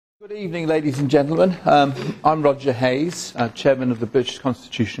Good evening, ladies and gentlemen. I'm Roger Hayes, Chairman of the British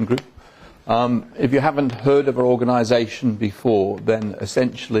Constitution Group. If you haven't heard of our organisation before, then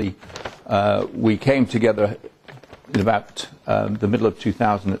essentially we came together in about the middle of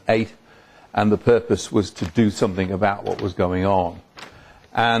 2008, and the purpose was to do something about what was going on.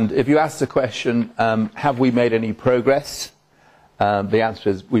 And if you ask the question, have we made any progress? The answer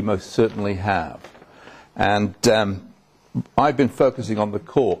is we most certainly have. And I've been focusing on the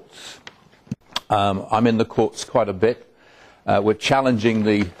courts. I'm in the courts quite a bit. We're challenging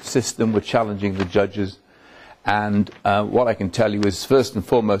the system, we're challenging the judges, and what I can tell you is, first and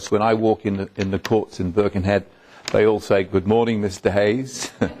foremost, when I walk in the courts in Birkenhead, they all say, "Good morning, Mr.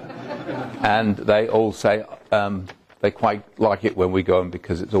 Hayes," and they all say they quite like it when we go in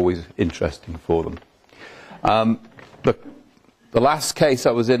because it's always interesting for them. The last case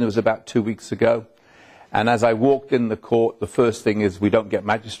I was in was about 2 weeks ago. And as I walked in the court, the first thing is we don't get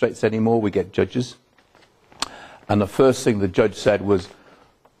magistrates anymore, we get judges. And the first thing the judge said was,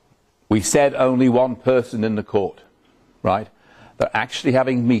 we said only one person in the court, right? They're actually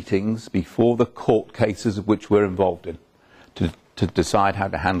having meetings before the court cases of which we're involved in to decide how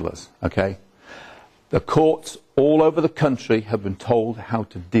to handle us, okay? The courts all over the country have been told how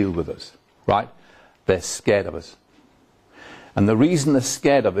to deal with us, right? They're scared of us. And the reason they're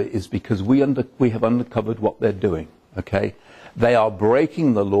scared of it is because we have uncovered what they're doing, okay? They are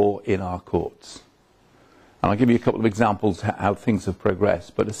breaking the law in our courts. And I'll give you a couple of examples how things have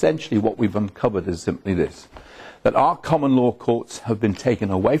progressed. But essentially what we've uncovered is simply this, that our common law courts have been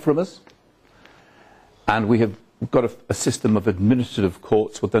taken away from us, and we have got a system of administrative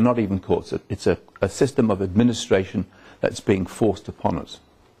courts, but they're not even courts. It's a system of administration that's being forced upon us.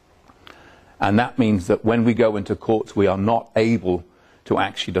 And that means that when we go into courts, we are not able to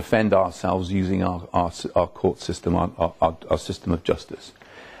actually defend ourselves using our court system, our system of justice.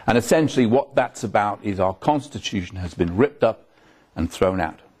 And essentially what that's about is our Constitution has been ripped up and thrown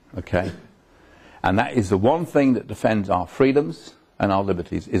out, okay? And that is the one thing that defends our freedoms and our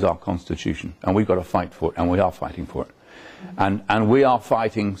liberties is our Constitution. And we've got to fight for it, and we are fighting for it. And we are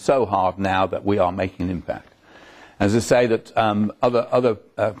fighting so hard now that we are making an impact. As I say, that other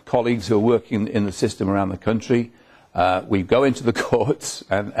colleagues who are working in the system around the country, we go into the courts,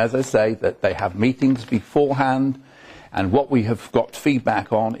 and as I say, that they have meetings beforehand, and what we have got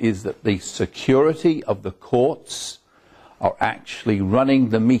feedback on is that the security of the courts are actually running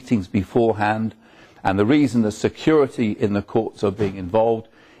the meetings beforehand, and the reason the security in the courts are being involved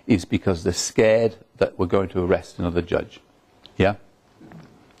is because they're scared that we're going to arrest another judge. Yeah?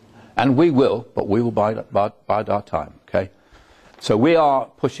 And we will, but we will bide our time, okay? So we are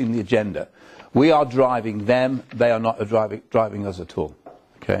pushing the agenda. We are driving them. They are not driving us at all,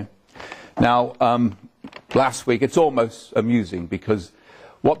 okay? Now, last week, it's almost amusing because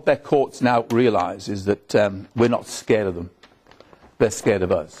what their courts now realise is that we're not scared of them. They're scared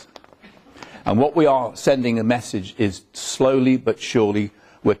of us. And what we are sending a message is slowly but surely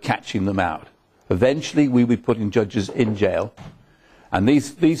we're catching them out. Eventually, we'll be putting judges in jail. And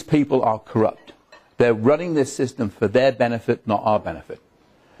these people are corrupt. They're running this system for their benefit, not our benefit.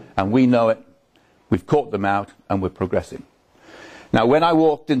 And we know it. We've caught them out, and we're progressing. Now, when I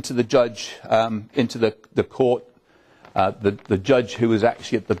walked into the judge, into the court, the judge who was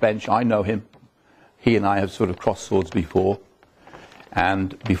actually at the bench, I know him. He and I have sort of crossed swords before.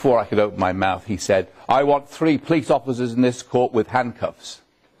 And before I could open my mouth, he said, "I want 3 police officers in this court with handcuffs."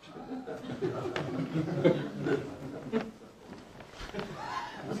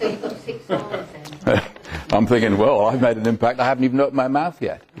 So you've got 6 hours then? I'm thinking, well, I've made an impact. I haven't even opened my mouth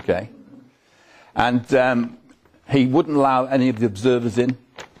yet. Okay. And he wouldn't allow any of the observers in.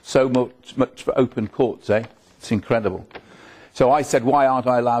 So much for open courts, eh? It's incredible. So I said, why aren't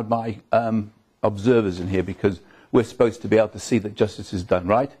I allowed my observers in here? Because we're supposed to be able to see that justice is done,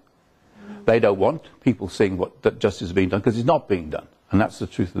 right? They don't want people seeing that justice is being done because it's not being done. And that's the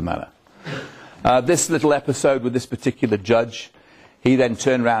truth of the matter. This little episode with this particular judge, he then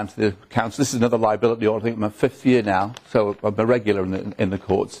turned around to the council. This is another liability order. I think I'm my 5th year now, so I'm a regular in the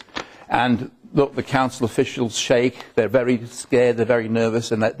courts. And look, the council officials shake. They're very scared. They're very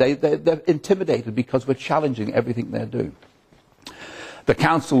nervous, and they're intimidated because we're challenging everything they're doing. The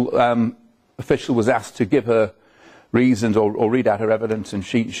council official was asked to give her reasons or read out her evidence, and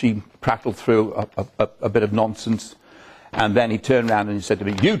she prattled through a bit of nonsense. And then he turned around and he said to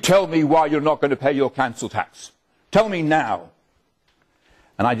me, "You tell me why you're not going to pay your council tax. Tell me now."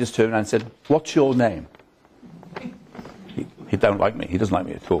 And I just turned around and said, "What's your name?" He don't like me. He doesn't like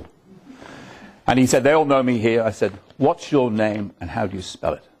me at all. And he said, "They all know me here." I said, "What's your name and how do you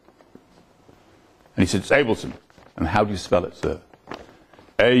spell it?" And he said, "It's Ableton." "And how do you spell it, sir?"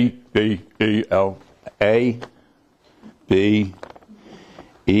 A, B, E, L. A, B,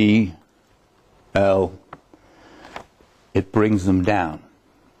 E, L. It brings them down.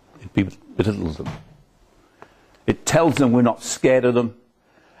 It belittles them. It tells them we're not scared of them,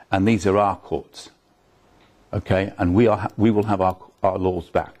 and these are our courts. Okay? And we will have our laws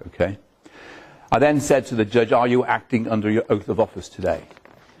back. Okay? I then said to the judge, are you acting under your oath of office today?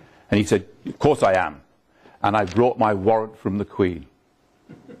 And he said, of course I am. And I brought my warrant from the Queen.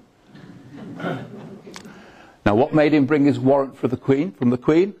 Now, what made him bring his warrant from the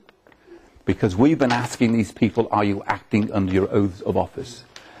Queen? Because we've been asking these people, are you acting under your oaths of office?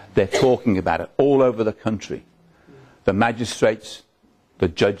 They're talking about it all over the country. The magistrates, the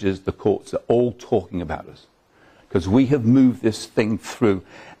judges, the courts are all talking about us. Because we have moved this thing through,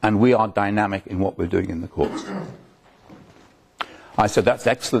 and we are dynamic in what we're doing in the courts. I said, that's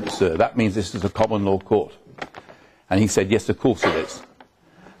excellent, sir. That means this is a common law court. And he said, yes, of course it is.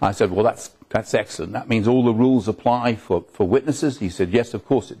 I said, well, that's excellent. That means all the rules apply for witnesses? He said, yes, of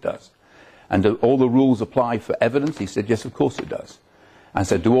course it does. And do all the rules apply for evidence? He said, yes, of course it does. I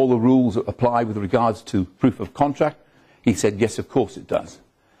said, do all the rules apply with regards to proof of contract? He said, yes, of course it does.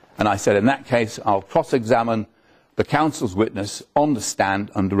 And I said, in that case, I'll cross-examine the counsel's witness on the stand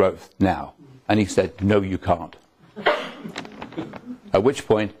under oath now. And he said, no, you can't. At which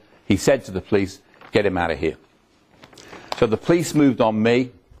point, he said to the police, get him out of here. So the police moved on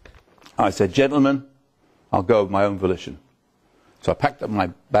me. I said, gentlemen, I'll go of my own volition. So I packed up my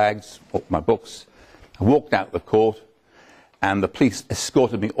bags, my books, I walked out the court, and the police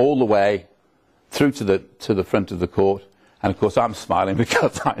escorted me all the way through to the front of the court. And of course I'm smiling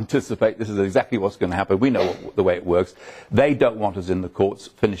because I anticipate this is exactly what's going to happen. We know the way it works. They don't want us in the courts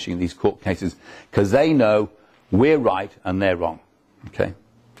finishing these court cases because they know we're right and they're wrong. Okay?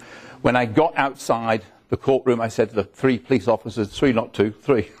 When I got outside the courtroom, I said to the 3 police officers, 3 not 2,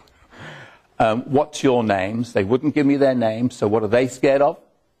 3, what's your names? They wouldn't give me their names, so what are they scared of?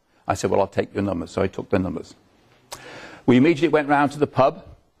 I said, well, I'll take your numbers. So I took their numbers. We immediately went round to the pub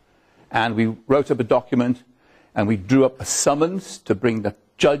and we wrote up a document and we drew up a summons to bring the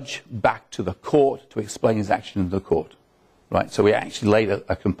judge back to the court to explain his action in the court. Right? So we actually laid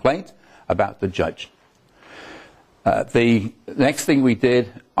a complaint about the judge. The next thing we did,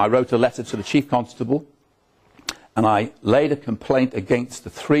 I wrote a letter to the chief constable and I laid a complaint against the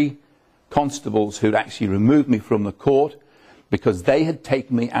 3 constables who'd actually removed me from the court because they had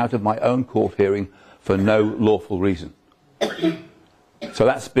taken me out of my own court hearing for no lawful reason. So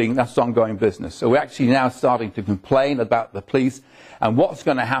that's ongoing business. So we're actually now starting to complain about the police, and what's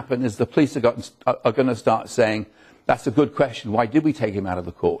going to happen is the police are going to start saying, that's a good question, why did we take him out of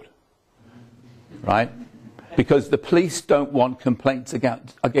the court? Right? Because the police don't want complaints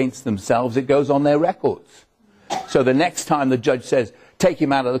against themselves, it goes on their records. So the next time the judge says, take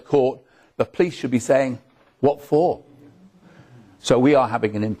him out of the court, the police should be saying, what for? So we are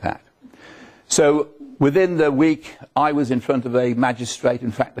having an impact. So within the week, I was in front of a magistrate,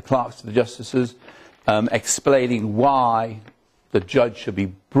 in fact the clerks to the justices, explaining why the judge should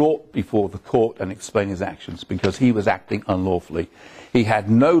be brought before the court and explain his actions, because he was acting unlawfully. He had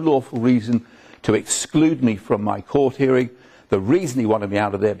no lawful reason to exclude me from my court hearing. The reason he wanted me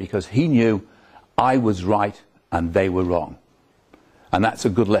out of there because he knew I was right and they were wrong. And that's a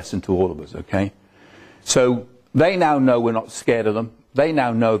good lesson to all of us, okay? So they now know we're not scared of them. They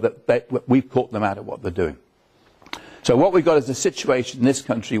now know that we've caught them out at what they're doing. So what we've got is a situation in this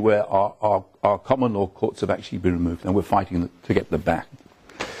country where our common law courts have actually been removed, and we're fighting to get them back.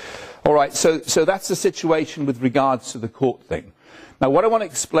 All right, so that's the situation with regards to the court thing. Now, what I want to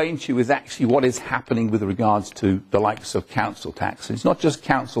explain to you is actually what is happening with regards to the likes of council tax. It's not just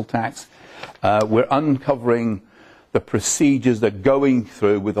council tax. We're uncovering the procedures they're going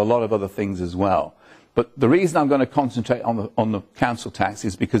through with a lot of other things as well. But the reason I'm going to concentrate on the council tax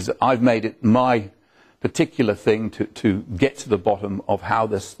is because I've made it my particular thing to get to the bottom of how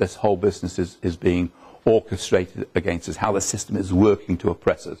this whole business is being orchestrated against us, how the system is working to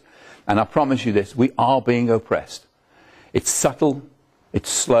oppress us. And I promise you this, we are being oppressed. It's subtle, it's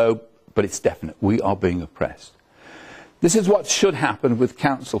slow, but it's definite. We are being oppressed. This is what should happen with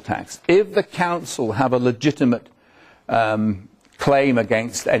council tax. If the council have a legitimate claim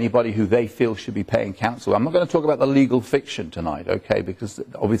against anybody who they feel should be paying council. I'm not going to talk about the legal fiction tonight, okay, because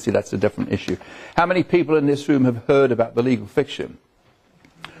obviously that's a different issue. How many people in this room have heard about the legal fiction?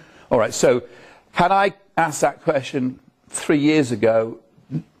 All right, so had I asked that question 3 years ago,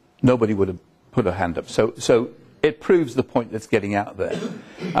 nobody would have put a hand up. So it proves the point that's getting out there.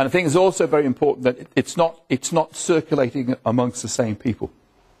 And I think it's also very important that it's not circulating amongst the same people.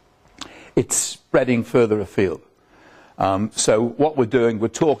 It's spreading further afield. So what we're doing, we're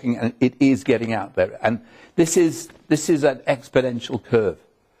talking, and it is getting out there. And this is an exponential curve.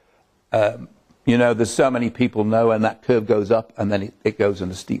 You know, there's so many people know, and that curve goes up, and then it goes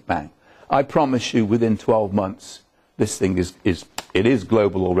in a steep bank. I promise you, within 12 months, this thing is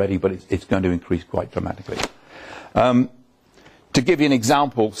global already, but it's going to increase quite dramatically. To give you an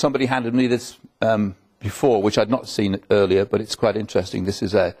example, somebody handed me this before, which I'd not seen earlier, but it's quite interesting. This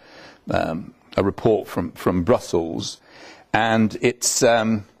is a report from Brussels, and it's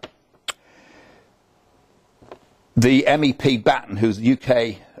the MEP Batten, who's the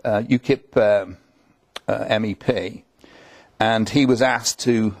UKIP MEP, and he was asked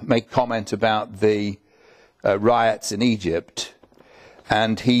to make comment about the riots in Egypt,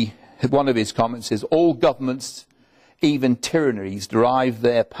 and one of his comments is, all governments, even tyrannies, derive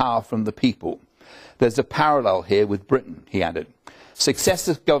their power from the people. There's a parallel here with Britain, he added.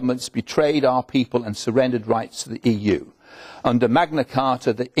 Successive governments betrayed our people and surrendered rights to the EU. Under Magna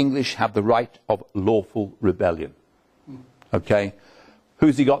Carta, the English have the right of lawful rebellion. Okay?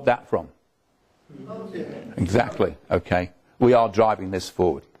 Who's he got that from? Exactly. Okay. We are driving this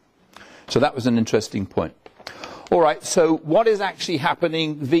forward. So that was an interesting point. All right. So what is actually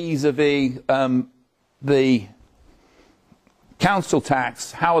happening vis-a-vis the council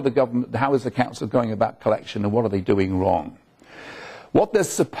tax? How is the council going about collection, and what are they doing wrong? What they're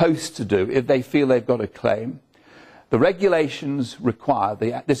supposed to do, if they feel they've got a claim, the regulations require,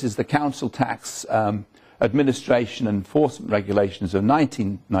 this is the council tax administration and enforcement regulations of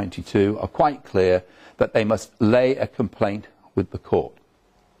 1992, are quite clear that they must lay a complaint with the court.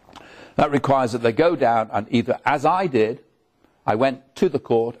 That requires that they go down and either, as I did, I went to the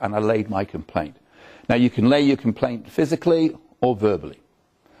court and I laid my complaint. Now you can lay your complaint physically or verbally.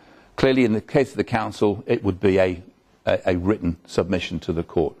 Clearly in the case of the council it would be a written submission to the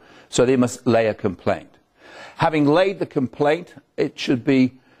court. So they must lay a complaint. Having laid the complaint, it should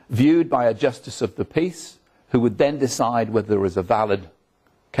be viewed by a justice of the peace, who would then decide whether there is a valid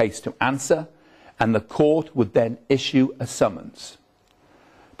case to answer, and the court would then issue a summons.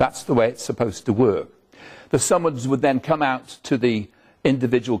 That's the way it's supposed to work. The summons would then come out to the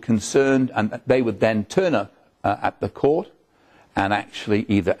individual concerned, and they would then turn up at the court and actually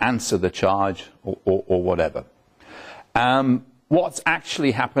either answer the charge or whatever. What's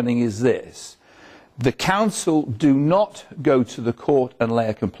actually happening is this. The council do not go to the court and lay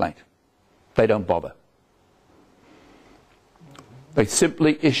a complaint. They don't bother. They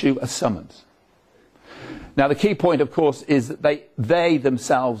simply issue a summons. Now the key point, of course, is that they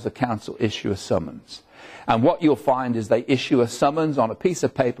themselves, the council, issue a summons. And what you'll find is they issue a summons on a piece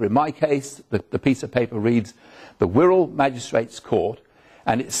of paper. In my case, the piece of paper reads, the Wirral Magistrates Court,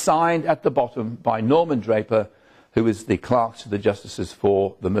 and it's signed at the bottom by Norman Draper, who is the clerk to the justices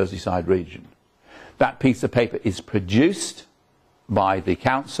for the Merseyside region. That piece of paper is produced by the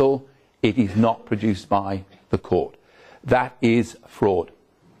council. It is not produced by the court. That is fraud.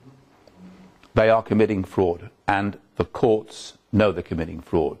 They are committing fraud, and the courts know they're committing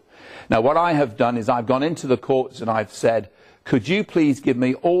fraud. Now, what I have done is I've gone into the courts and I've said, could you please give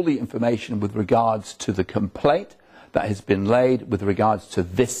me all the information with regards to the complaint that has been laid with regards to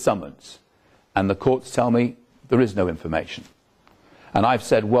this summons? And the courts tell me there is no information. And I've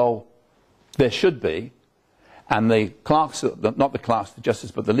said, well, there should be. And the clerks, not the clerks, the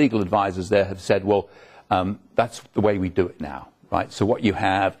justice, but the legal advisors there have said, well, that's the way we do it now. Right? So what you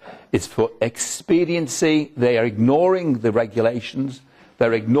have is, for expediency, they are ignoring the regulations,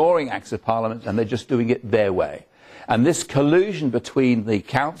 they're ignoring Acts of Parliament, and they're just doing it their way. And this collusion between the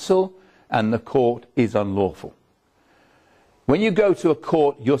council and the court is unlawful. When you go to a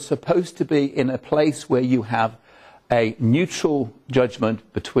court, you're supposed to be in a place where you have a neutral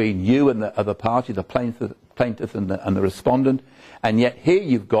judgment between you and the other party, the plaintiff and the respondent, and yet here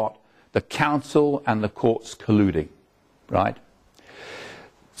you've got the council and the courts colluding, right?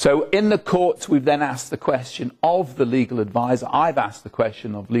 So in the courts, we've then asked the question of the legal advisor. I've asked the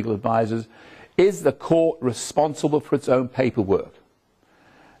question of legal advisors, is the court responsible for its own paperwork?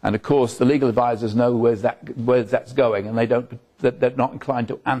 And of course, the legal advisors know where that's going, and they're not inclined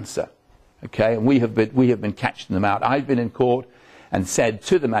to answer. Okay, and we have been catching them out. I've been in court and said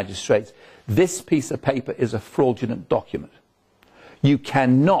to the magistrates, this piece of paper is a fraudulent document. You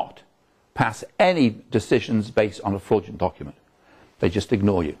cannot pass any decisions based on a fraudulent document. They just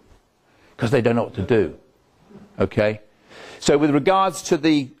ignore you because they don't know what to do. Okay? So with regards to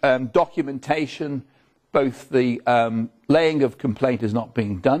the documentation, both the laying of complaint is not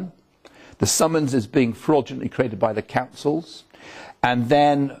being done. The summons is being fraudulently created by the councils. And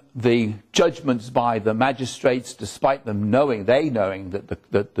then the judgments by the magistrates, despite them knowing that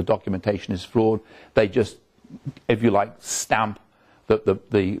the documentation is fraud, they just if you like, stamp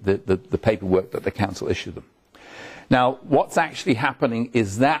the paperwork that the council issued them. Now, what's actually happening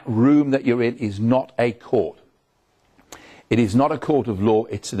is that room that you're in is not a court. It is not a court of law.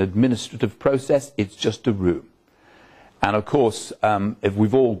 It's an administrative process. It's just a room. And of course, if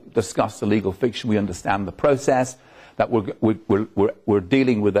we've all discussed the legal fiction, we understand the process, that we're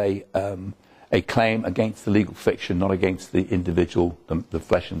dealing with a claim against the legal fiction, not against the individual, the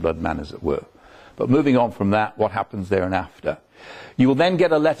flesh and blood man, as it were. But moving on from that, what happens there and after? You will then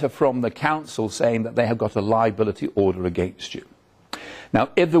get a letter from the council saying that they have got a liability order against you. Now,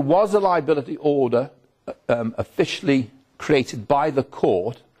 if there was a liability order officially created by the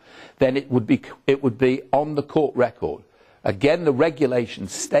court, then it would be on the court record. Again, the regulation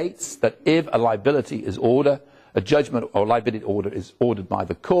states that if a liability is ordered, a judgment or liability order is ordered by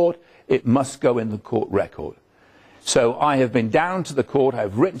the court, it must go in the court record. So I have been down to the court, I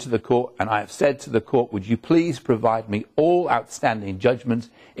have written to the court, and I have said to the court, would you please provide me all outstanding judgments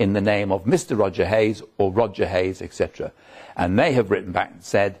in the name of Mr. Roger Hayes or Roger Hayes, etc. And they have written back and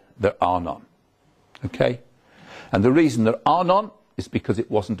said there are none. Okay? And the reason there are none is because it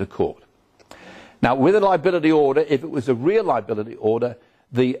wasn't a court. Now, with a liability order, if it was a real liability order,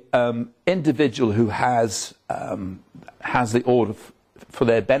 the individual who has the order for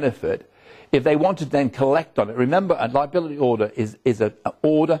their benefit, if they wanted to then collect on it, remember, a liability order is an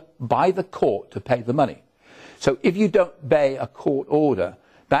order by the court to pay the money. So if you don't obey a court order,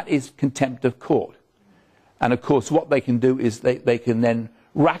 that is contempt of court. And of course, what they can do is they can then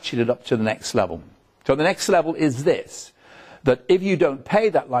ratchet it up to the next level. So the next level is this, that if you don't pay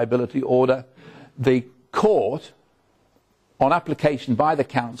that liability order, the court, on application by the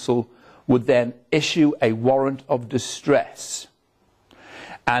council, would then issue a warrant of distress.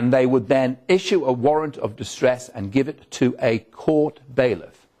 And they would then issue a warrant of distress and give it to a court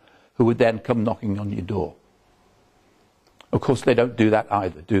bailiff, who would then come knocking on your door. Of course, they don't do that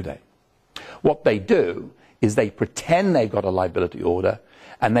either, do they? What they do is they pretend they've got a liability order,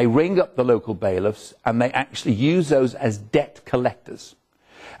 and they ring up the local bailiffs, and they actually use those as debt collectors.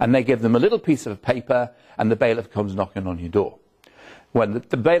 And they give them a little piece of paper, and the bailiff comes knocking on your door. When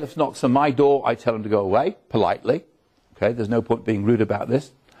the bailiff knocks on my door, I tell him to go away, politely. Okay, there's no point being rude about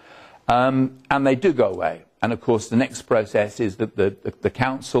this. And they do go away. And of course, the next process is that the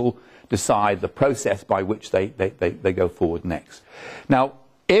council decide the process by which they go forward next. Now,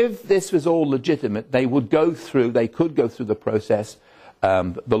 if this was all legitimate, they could go through the process,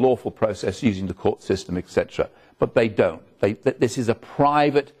 the lawful process using the court system, etc. But they don't. This is a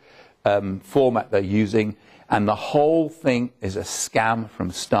private format they're using, and the whole thing is a scam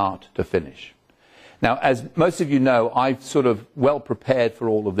from start to finish. Now, as most of you know, I've sort of well prepared for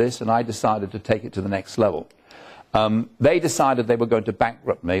all of this, and I decided to take it to the next level. They decided they were going to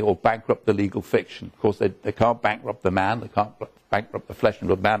bankrupt me, or bankrupt the legal fiction. Of course, they can't bankrupt the man, they can't bankrupt the flesh and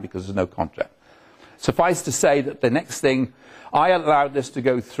blood man, because there's no contract. Suffice to say that the next thing, I allowed this to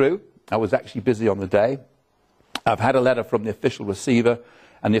go through. I was actually busy on the day. I've had a letter from the official receiver,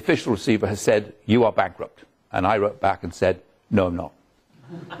 and the official receiver has said, you are bankrupt. And I wrote back and said, no, I'm not.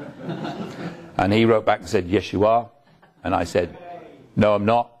 And he wrote back and said, yes, you are. And I said, no, I'm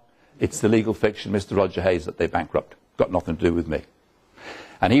not. It's the legal fiction, Mr. Roger Hayes, that they bankrupt. Got nothing to do with me.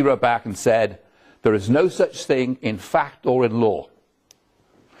 And he wrote back and said, there is no such thing in fact or in law.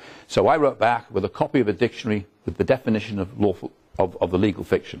 So I wrote back with a copy of a dictionary with the definition of lawful, of the legal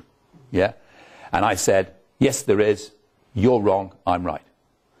fiction. Yeah? And I said, yes, there is. You're wrong. I'm right.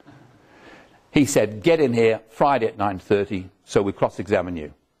 He said, get in here Friday at 9:30 so we cross-examine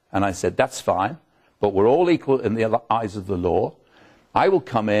you. And I said, that's fine, but we're all equal in the eyes of the law. I will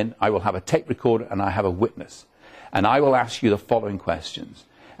come in, I will have a tape recorder, and I have a witness. And I will ask you the following questions.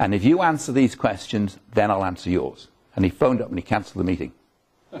 And if you answer these questions, then I'll answer yours. And he phoned up and he cancelled the meeting.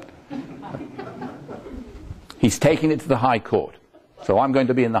 He's taking it to the High Court. So I'm going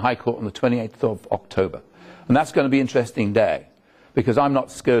to be in the High Court on the 28th of October. And that's going to be an interesting day, because I'm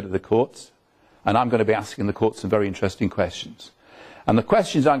not scared of the courts, and I'm going to be asking the court some very interesting questions. And the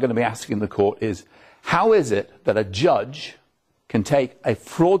questions I'm going to be asking the court is, how is it that a judge can take a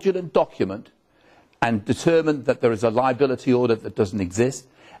fraudulent document and determine that there is a liability order that doesn't exist,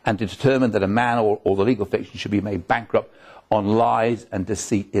 and to determine that a man or the legal fiction should be made bankrupt on lies and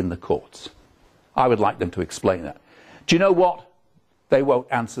deceit in the courts? I would like them to explain that. Do you know what? They won't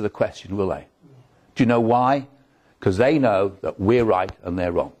answer the question, will they? Do you know why? Because they know that we're right and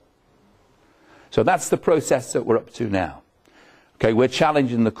they're wrong. So that's the process that we're up to now. Okay, we're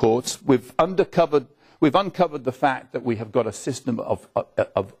challenging the courts. We've uncovered the fact that we have got a system of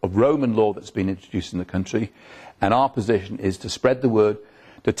Roman law that's been introduced in the country, and our position is to spread the word,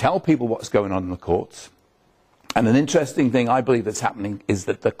 to tell people what's going on in the courts, And an interesting thing I believe that's happening is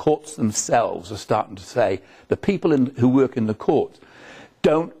that the courts themselves are starting to say the people who work in the courts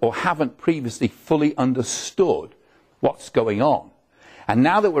don't or haven't previously fully understood what's going on. And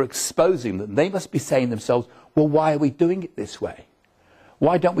now that we're exposing them, they must be saying to themselves, well, why are we doing it this way?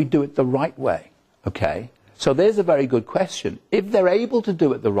 Why don't we do it the right way? Okay? So there's a very good question. If they're able to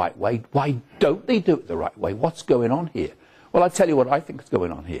do it the right way, why don't they do it the right way? What's going on here? Well, I'll tell you what I think is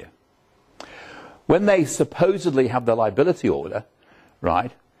going on here. When they supposedly have the liability order,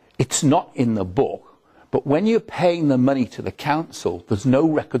 right, it's not in the book, but when you're paying the money to the council, there's no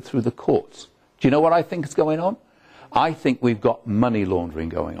record through the courts. Do you know what I think is going on? I think we've got money laundering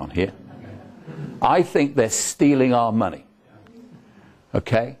going on here. I think they're stealing our money.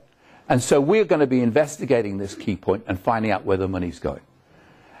 Okay? And so we're going to be investigating this key point and finding out where the money's going.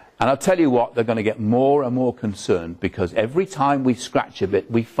 And I'll tell you what, they're going to get more and more concerned because every time we scratch a bit,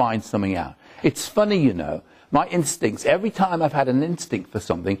 we find something out. It's funny, you know, my instincts, every time I've had an instinct for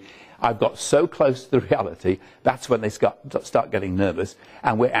something, I've got so close to the reality, that's when they start getting nervous,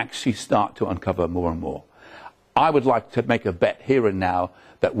 and we actually start to uncover more and more. I would like to make a bet here and now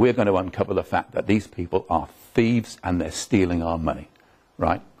that we're going to uncover the fact that these people are thieves and they're stealing our money,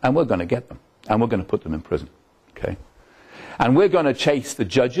 right? And we're going to get them, and we're going to put them in prison, okay? And we're going to chase the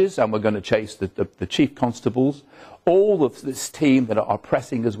judges, and we're going to chase the chief constables. All of this team that are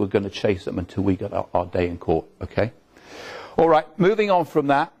pressing us, we're going to chase them until we get our day in court, okay? All right, moving on from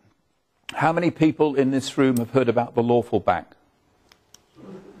that, how many people in this room have heard about the Lawful Bank?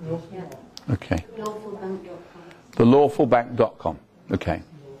 Yeah. Okay. Lawfulbank.com. The lawfulbank.com, okay.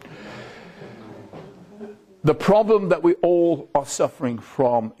 The problem that we all are suffering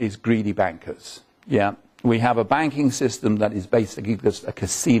from is greedy bankers, yeah? We have a banking system that is basically just a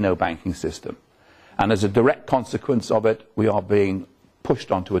casino banking system. And as a direct consequence of it, we are being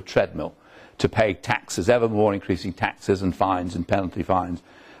pushed onto a treadmill to pay taxes, ever more increasing taxes and fines and penalty fines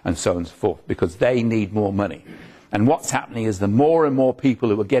and so on and so forth, because they need more money. And what's happening is the more and more people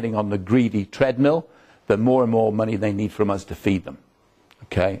who are getting on the greedy treadmill, the more and more money they need from us to feed them.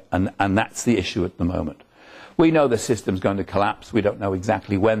 Okay? And that's the issue at the moment. We know the system's going to collapse. We don't know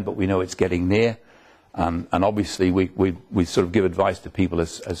exactly when, but we know it's getting near. And obviously we sort of give advice to people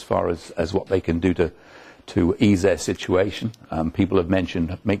as far as what they can do to ease their situation. People have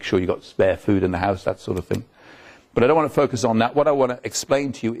mentioned make sure you've got spare food in the house, that sort of thing. But I don't want to focus on that. What I want to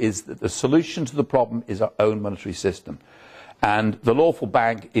explain to you is that the solution to the problem is our own monetary system. And the Lawful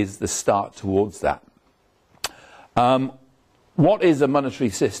Bank is the start towards that. What is a monetary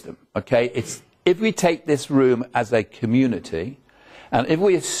system? Okay, it's if we take this room as a community, and if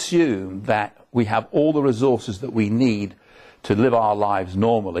we assume that we have all the resources that we need to live our lives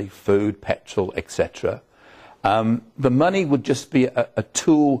normally, food, petrol, etc., the money would just be a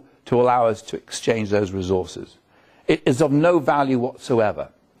tool to allow us to exchange those resources. It is of no value whatsoever.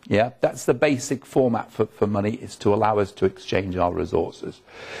 Yeah, that's the basic format for money, is to allow us to exchange our resources.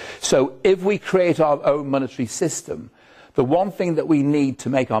 So if we create our own monetary system, the one thing that we need to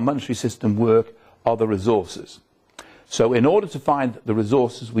make our monetary system work are the resources. So in order to find the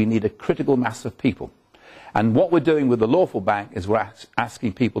resources, we need a critical mass of people. And what we're doing with the Lawful Bank is we're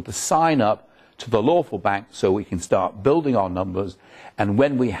asking people to sign up to the Lawful Bank so we can start building our numbers. And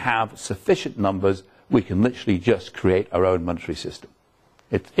when we have sufficient numbers, we can literally just create our own monetary system.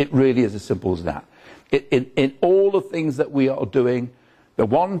 It really is as simple as that. In all the things that we are doing, the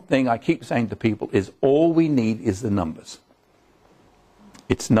one thing I keep saying to people is all we need is the numbers.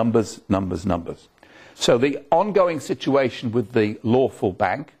 It's numbers, numbers, numbers. So the ongoing situation with the Lawful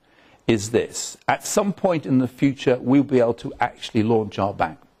Bank is this. At some point in the future, we'll be able to actually launch our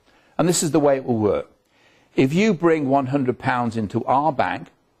bank. And this is the way it will work. If you bring £100 into our bank,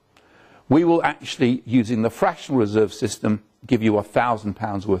 we will actually, using the fractional reserve system, give you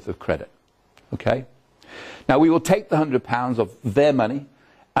 £1,000 worth of credit. Okay? Now, we will take the £100 of their money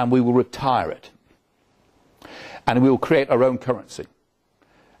and we will retire it. And we will create our own currency.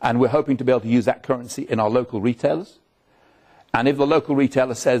 And we're hoping to be able to use that currency in our local retailers. And if the local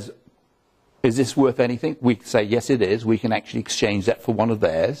retailer says, is this worth anything? We say, yes, it is. We can actually exchange that for one of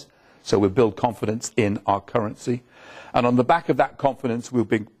theirs. So we'll build confidence in our currency. And on the back of that confidence, we'll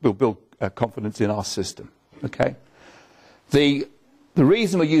build confidence in our system. Okay? The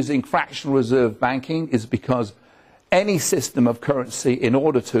reason we're using fractional reserve banking is because any system of currency, in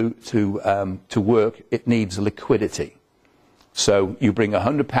order to work, it needs liquidity. So you bring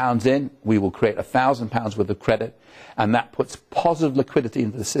 £100 in, we will create £1,000 worth of credit, and that puts positive liquidity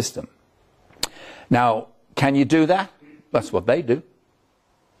into the system. Now, can you do that? That's what they do.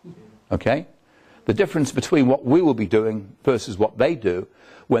 Okay? The difference between what we will be doing versus what they do,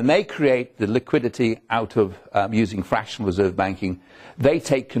 when they create the liquidity out of using fractional reserve banking, they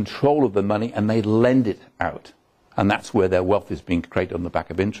take control of the money and they lend it out. And that's where their wealth is being created on the back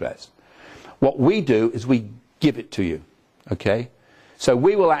of interest. What we do is we give it to you, okay? So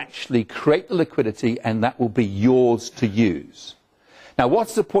we will actually create the liquidity and that will be yours to use. Now,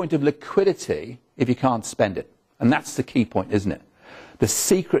 what's the point of liquidity if you can't spend it? And that's the key point, isn't it? The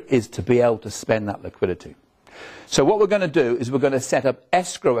secret is to be able to spend that liquidity. So what we're going to do is we're going to set up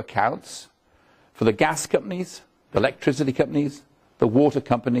escrow accounts for the gas companies, the electricity companies, the water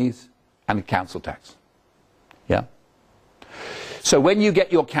companies, and the council tax. Yeah? So when you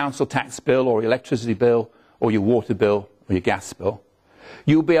get your council tax bill or your electricity bill or your water bill or your gas bill,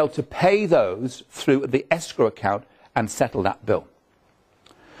 you'll be able to pay those through the escrow account and settle that bill.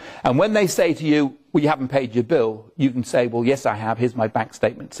 And when they say to you, well, you haven't paid your bill, you can say, well, yes, I have. Here's my bank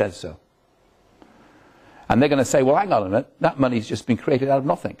statement, says so. And they're going to say, well, hang on a minute, that money's just been created out of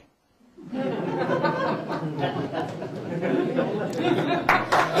nothing.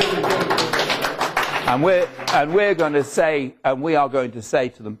 and we're going to say, and we are going to say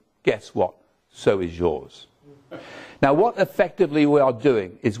to them, guess what? So is yours. Now, what effectively we are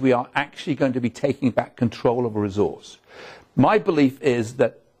doing is we are actually going to be taking back control of a resource. My belief is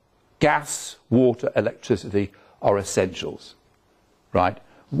that gas, water, electricity are essentials, right?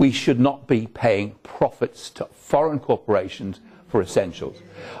 We should not be paying profits to foreign corporations for essentials.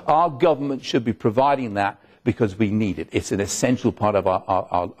 Our government should be providing that because we need it. It's an essential part of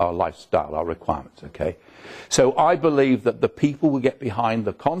our lifestyle, our requirements, okay? So I believe that the people will get behind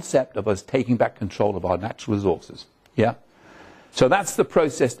the concept of us taking back control of our natural resources, yeah? So that's the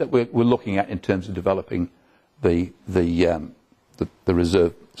process that we're looking at in terms of developing the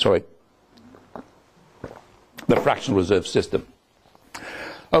fractional reserve system.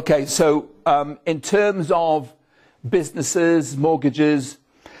 Okay, so in terms of businesses, mortgages,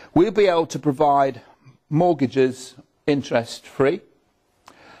 we'll be able to provide mortgages interest-free.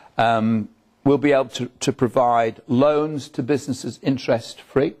 We'll be able to provide loans to businesses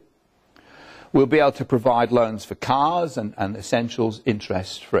interest-free. We'll be able to provide loans for cars and essentials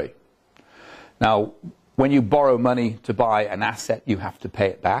interest-free. Now, when you borrow money to buy an asset, you have to pay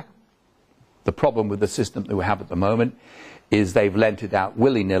it back. The problem with the system that we have at the moment is they've lent it out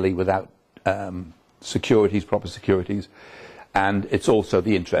willy-nilly without securities, proper securities, and it's also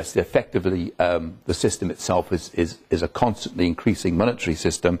the interest. Effectively, the system itself is a constantly increasing monetary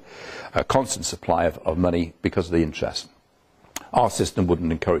system, a constant supply of money because of the interest. Our system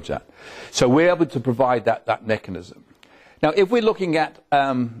wouldn't encourage that. So we're able to provide that mechanism. Now, if we're looking at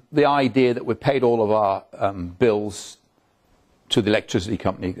the idea that we've paid all of our bills to the electricity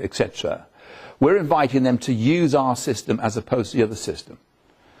company, etc., we're inviting them to use our system as opposed to the other system.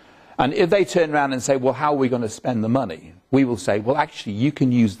 And if they turn around and say, well, how are we going to spend the money? We will say, well, actually, you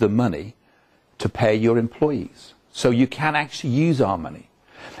can use the money to pay your employees. So you can actually use our money.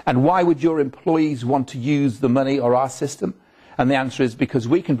 And why would your employees want to use the money or our system? And the answer is because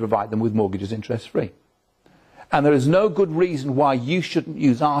we can provide them with mortgages interest-free. And there is no good reason why you shouldn't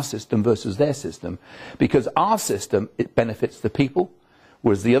use our system versus their system, because our system, it benefits the people,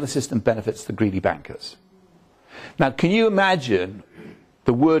 whereas the other system benefits the greedy bankers. Now, can you imagine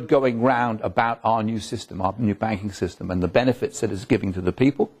the word going round about our new system, our new banking system, and the benefits that it's giving to the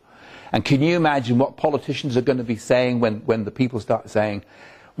people? And can you imagine what politicians are going to be saying when the people start saying,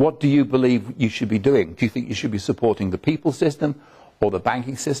 what do you believe you should be doing? Do you think you should be supporting the people system or the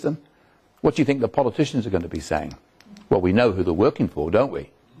banking system? What do you think the politicians are going to be saying? Well, we know who they're working for, don't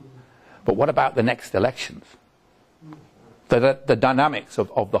we? But what about the next elections? The dynamics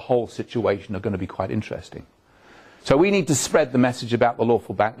of the whole situation are going to be quite interesting. So we need to spread the message about the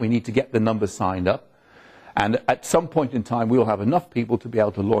Lawful Bank. We need to get the numbers signed up. And at some point in time, we will have enough people to be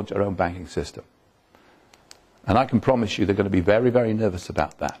able to launch our own banking system. And I can promise you they're going to be very, very nervous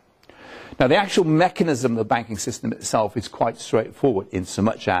about that. Now, the actual mechanism of the banking system itself is quite straightforward in so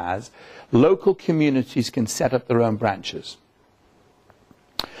much as local communities can set up their own branches.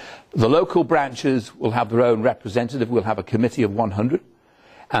 The local branches will have their own representative. We'll have a committee of 100.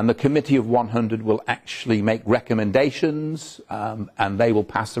 And the committee of 100 will actually make recommendations, and they will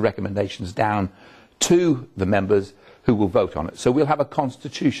pass the recommendations down to the members who will vote on it. So we'll have a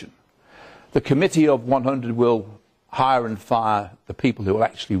constitution. The committee of 100 will hire and fire the people who will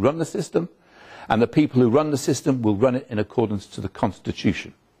actually run the system, and the people who run the system will run it in accordance to the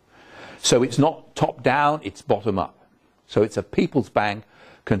constitution. So it's not top down, it's bottom up. So it's a people's bank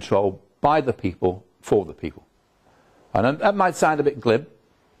controlled by the people for the people. And that might sound a bit glib,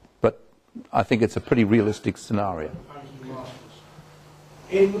 but I think it's a pretty realistic scenario.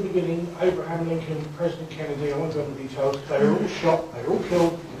 In the beginning, Abraham Lincoln, President Kennedy, I won't go into details, they were all shot, they were all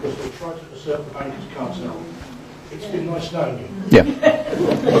killed because they tried to usurp the bankers' castle. It's been nice knowing you. Yeah.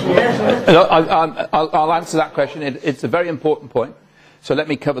 I'll answer that question. It's a very important point. So let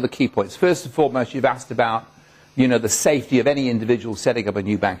me cover the key points. First and foremost, you've asked about, you know, the safety of any individual setting up a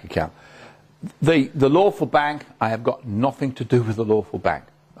new bank account. The Lawful Bank, I have got nothing to do with the Lawful Bank.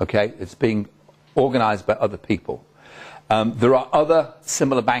 Okay, it's being organised by other people. There are other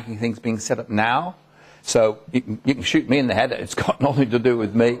similar banking things being set up now. So you can shoot me in the head. It's got nothing to do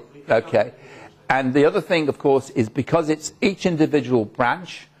with me. Okay. And the other thing, of course, is because it's each individual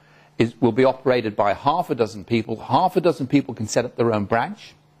branch will be operated by half a dozen people. Half a dozen people can set up their own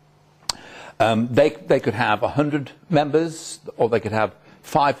branch. They could have 100 members, or they could have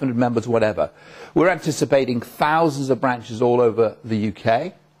 500 members, whatever. We're anticipating thousands of branches all over the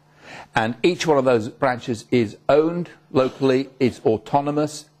UK. And each one of those branches is owned locally, it's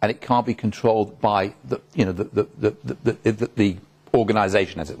autonomous, and it can't be controlled by the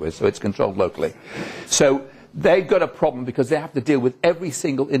organisation, as it were. So it's controlled locally. So they've got a problem because they have to deal with every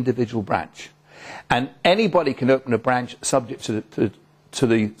single individual branch. And anybody can open a branch subject to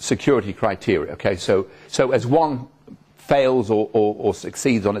the security criteria. Okay, so as one fails or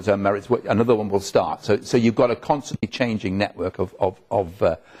succeeds on its own merits, another one will start. So you've got a constantly changing network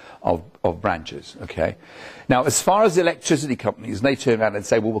of branches. Okay. Now, as far as the electricity companies, they turn around and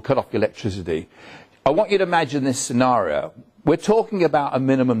say, well, we'll cut off your electricity. I want you to imagine this scenario. We're talking about a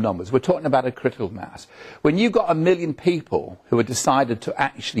minimum numbers. We're talking about a critical mass. When you've got 1 million people who have decided to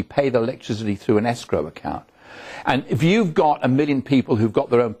actually pay their electricity through an escrow account, and if you've got 1 million people who've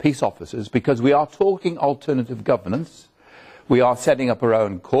got their own peace officers, because we are talking alternative governance, we are setting up our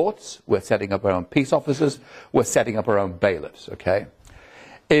own courts, we're setting up our own peace officers, we're setting up our own bailiffs, okay?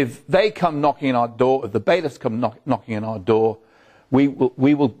 If they come knocking on our door, if the bailiffs come knocking on our door, we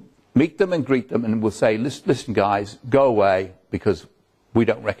will meet them and greet them and we'll say, listen guys, go away because we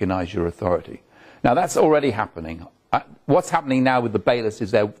don't recognize your authority. Now that's already happening. What's happening now with the bailiffs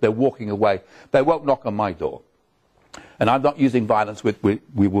is they're walking away. They won't knock on my door. And I'm not using violence. We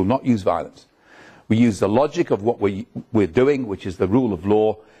will not use violence. We use the logic of what we're doing, which is the rule of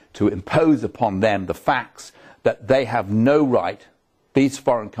law, to impose upon them the facts that they have no right, these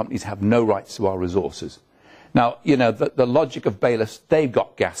foreign companies have no rights to our resources. Now, you know, the logic of bailiffs, they've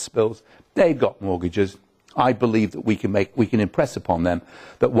got gas spills, they've got mortgages. I believe that we can impress upon them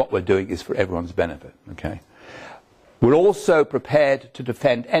that what we're doing is for everyone's benefit, okay? We're also prepared to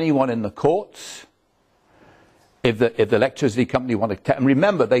defend anyone in the courts if the electricity company want to, and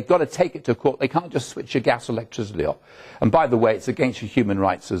remember, they've got to take it to court. They can't just switch your gas or electricity off. And by the way, it's against your human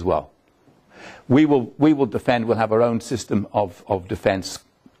rights as well. We will defend, we'll have our own system of defense,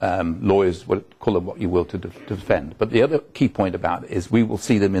 lawyers, call them what you will, to defend. But the other key point about it is we will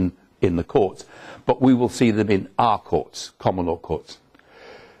see them in the courts, but we will see them in our courts, common law courts,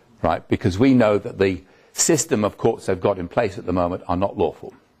 right? Because we know that the system of courts they've got in place at the moment are not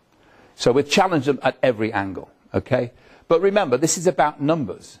lawful. So we challenge them at every angle, okay? But remember, this is about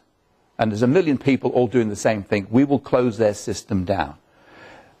numbers. And there's 1 million people all doing the same thing. We will close their system down.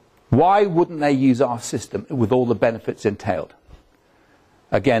 Why wouldn't they use our system with all the benefits entailed?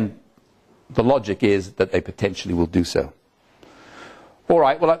 Again, the logic is that they potentially will do so. All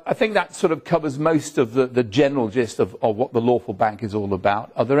right, well, I think that sort of covers most of the general gist of what the Lawful Bank is all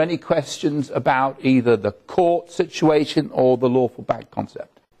about. Are there any questions about either the court situation or the Lawful Bank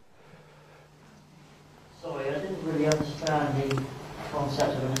concept? Sorry, I didn't really understand the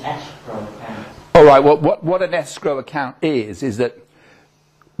concept of an escrow account. All right, well, what an escrow account is that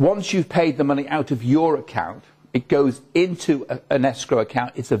once you've paid the money out of your account, it goes into an escrow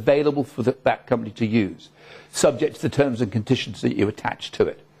account. It's available for that company to use, subject to the terms and conditions that you attach to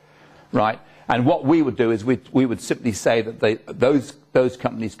it, right? And what we would do is we would simply say that those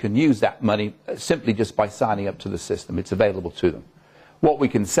companies can use that money simply just by signing up to the system. It's available to them. What we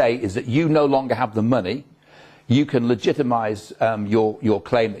can say is that you no longer have the money. You can legitimize your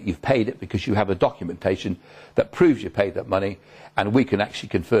claim that you've paid it because you have a documentation that proves you paid that money, and we can actually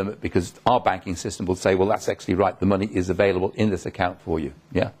confirm it because our banking system will say, well, that's actually right, the money is available in this account for you.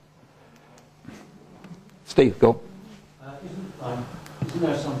 Yeah? Steve, go. Isn't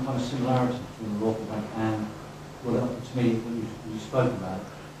there some kind of similarity between the Lawful Bank and, well, to me, what you spoke about,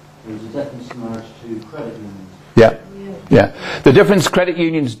 there's a definite similarity to credit unions? Yeah. Yeah. The difference, credit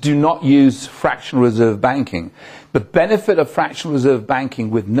unions do not use fractional reserve banking. The benefit of fractional reserve banking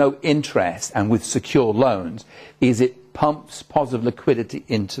with no interest and with secure loans is it pumps positive liquidity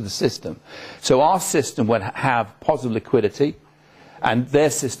into the system. So our system would have positive liquidity and their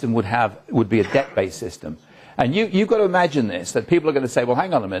system would be a debt-based system. And you've got to imagine this, that people are going to say, well,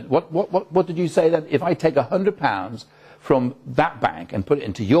 hang on a minute, what did you say then? If I take £100 from that bank and put it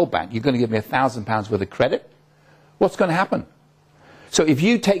into your bank, you're going to give me £1,000 worth of credit? What's going to happen? So if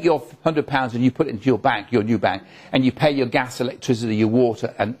you take your £100 and you put it into your bank, your new bank, and you pay your gas, electricity, your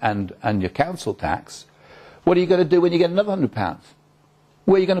water, and your council tax, what are you going to do when you get another £100?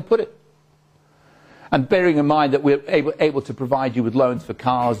 Where are you going to put it? And bearing in mind that we're able to provide you with loans for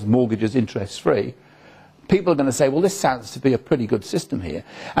cars, mortgages, interest-free, people are going to say, well, this sounds to be a pretty good system here.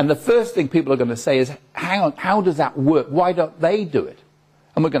 And the first thing people are going to say is, hang on, how does that work? Why don't they do it?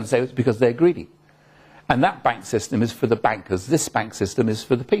 And we're going to say it's because they're greedy. And that bank system is for the bankers. This bank system is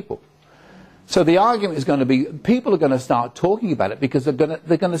for the people. So the argument is going to be, people are going to start talking about it because they're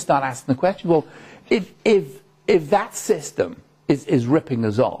going to start asking the question, well, if that system is ripping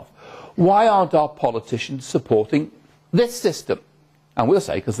us off, why aren't our politicians supporting this system? And we'll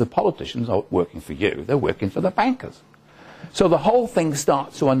say, because the politicians aren't working for you, they're working for the bankers. So the whole thing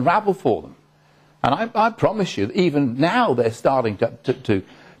starts to unravel for them. And I promise you, even now they're starting to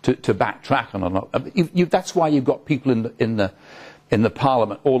backtrack on it. That's why you've got people in the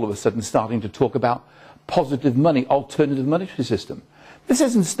Parliament all of a sudden starting to talk about positive money, alternative monetary system. This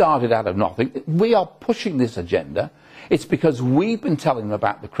isn't started out of nothing. We are pushing this agenda. It's because we've been telling them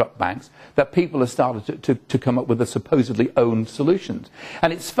about the corrupt banks that people have started to come up with the supposedly owned solutions.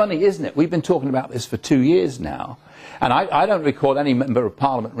 And it's funny, isn't it? We've been talking about this for 2 years now, and I don't recall any member of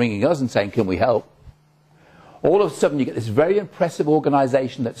Parliament ringing us and saying, can we help? All of a sudden you get this very impressive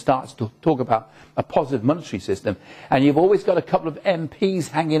organisation that starts to talk about a positive monetary system, and you've always got a couple of MPs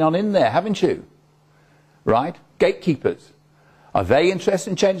hanging on in there, haven't you? Right? Gatekeepers. Are they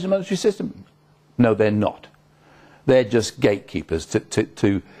interested in changing the monetary system? No, they're not. They're just gatekeepers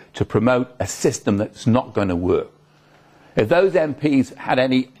to promote a system that's not going to work. If those MPs had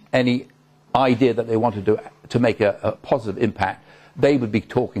any idea that they wanted to make a positive impact, they would be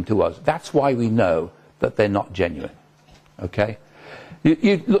talking to us. That's why we know that they're not genuine. Okay?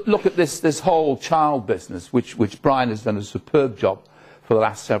 You look at this whole child business, which Brian has done a superb job for the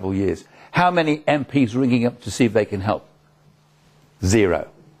last several years. How many MPs ringing up to see if they can help? 0.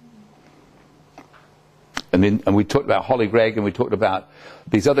 And we talked about Holly Gregg, and we talked about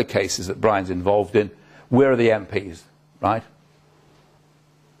these other cases that Brian's involved in. Where are the MPs, right?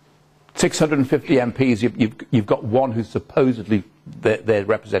 650 MPs, you've got one who's supposedly they're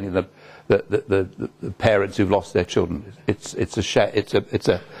representing the parents who've lost their children. It's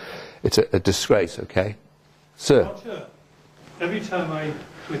a disgrace, okay? Sir? Roger, every time I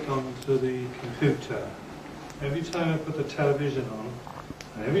click onto the computer, every time I put the television on,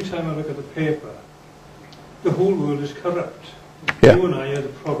 and every time I look at the paper, the whole world is corrupt. Yeah. You and I are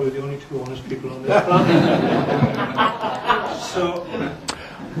probably the only 2 honest people on this planet. So,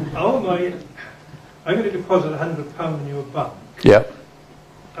 I'm going to deposit £100 in your bank. Yeah.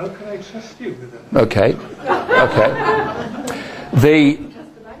 How can I trust you with it? Okay. Okay.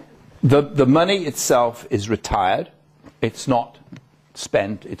 The money itself is retired. It's not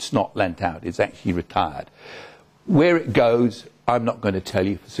spent. It's not lent out. It's actually retired. Where it goes, I'm not going to tell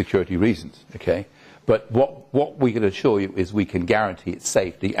you for security reasons. Okay. But what we can assure you is we can guarantee its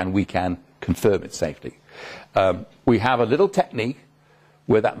safety, and we can confirm its safety. We have a little technique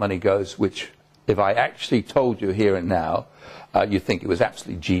where that money goes, which if I actually told you here and now, you think it was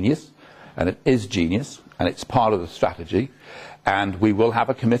absolutely genius, and it is genius, and it's part of the strategy. And we will have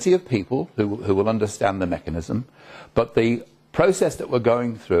a committee of people who will understand the mechanism. But the process that we're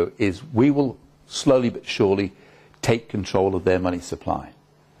going through is we will slowly but surely take control of their money supply.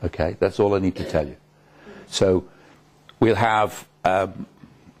 Okay, that's all I need to tell you. So we'll have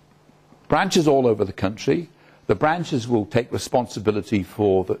branches all over the country. The branches will take responsibility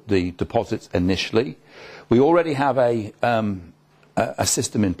for the deposits initially. We already have a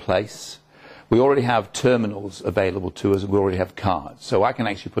system in place. We already have terminals available to us, and we already have cards. So I can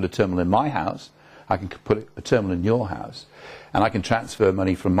actually put a terminal in my house. I can put a terminal in your house, and I can transfer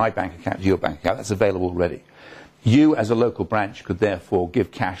money from my bank account to your bank account. That's available already. You, as a local branch, could therefore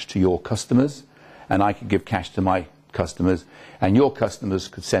give cash to your customers, and I could give cash to my customers, and your customers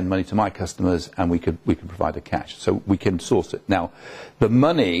could send money to my customers, and we could provide the cash. So we can source it. Now, the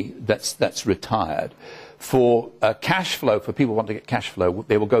money that's retired, for cash flow, for people who want to get cash flow,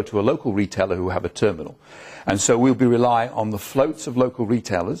 they will go to a local retailer who have a terminal. And so we'll be relying on the floats of local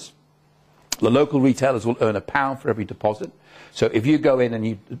retailers. The local retailers will earn £1 for every deposit. So if you go in and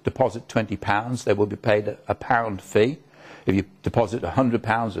you deposit £20, they will be paid a £1 fee. If you deposit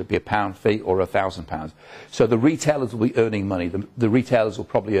 £100, it'll be a £1 fee or £1,000. So the retailers will be earning money. The retailers will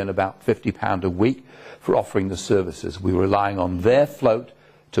probably earn about £50 a week for offering the services. We're relying on their float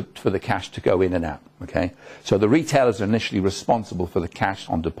for the cash to go in and out. Okay, so the retailers are initially responsible for the cash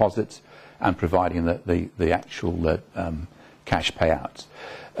on deposits and providing the actual cash payouts.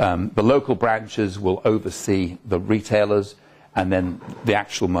 The local branches will oversee the retailers, and then the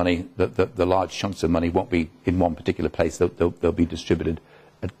actual money, the large chunks of money, won't be in one particular place. They'll be distributed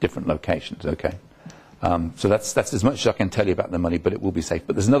at different locations. Okay, so that's as much as I can tell you about the money, but it will be safe.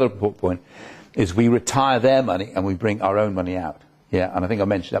 But there's another important point: is we retire their money and we bring our own money out. Yeah, and I think I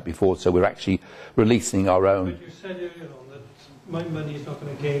mentioned that before. So we're actually releasing our own. But you said earlier on that my money is not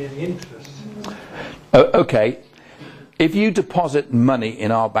going to gain any interest. Okay. If you deposit money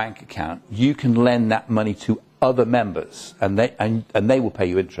in our bank account, you can lend that money to other members, and they will pay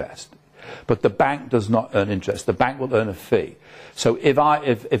you interest. But the bank does not earn interest. The bank will earn a fee. So if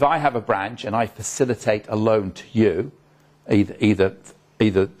I have a branch and I facilitate a loan to you, either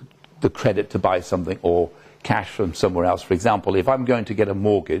the credit to buy something or cash from somewhere else. For example, if I'm going to get a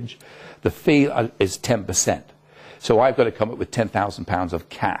mortgage, the fee is 10%. So I've got to come up with £10,000 of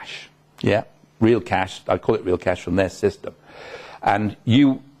cash. Yeah, real cash. I call it real cash from their system. And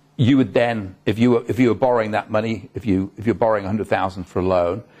you would then, if you were borrowing that money, if you're borrowing 100,000 for a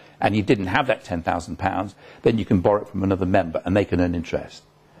loan, and you didn't have that £10,000, then you can borrow it from another member, and they can earn interest.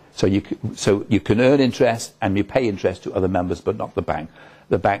 So you can earn interest, and you pay interest to other members, but not the bank.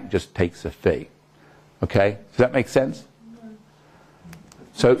 The bank just takes a fee. Okay, does that make sense?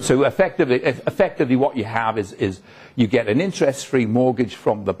 So effectively what you have is you get an interest-free mortgage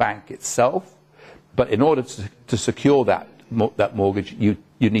from the bank itself, but in order to secure that mortgage, you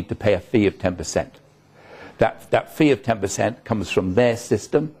need to pay a fee of 10%. That fee of 10% comes from their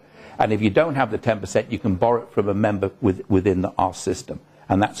system, and if you don't have the 10%, you can borrow it from a member within our system,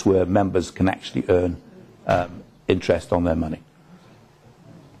 and that's where members can actually earn interest on their money.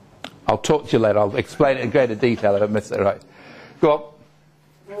 I'll talk to you later. I'll explain it in greater detail if I miss it right. Go on.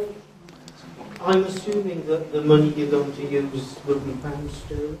 Well, I'm assuming that the money you're going to use will be pounds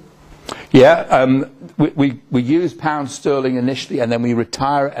sterling? Yeah, we use pounds sterling initially, and then we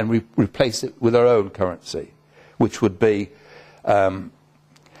retire it and we replace it with our own currency, which would be,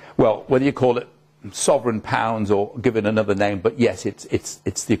 well, whether you call it sovereign pounds or give it another name, but yes, it's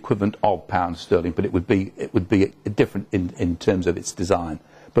the equivalent of pounds sterling, but it would be different in terms of its design.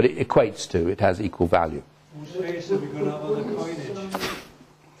 But it equates to, it has equal value. Space have we got out of the coinage?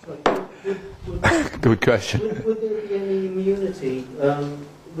 Good question. Would there be any immunity?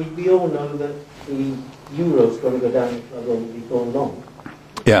 We all know that the euro's going to go down before long.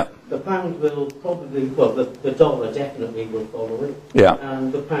 Yeah. The pound will probably, well, the dollar definitely will follow it. Yeah.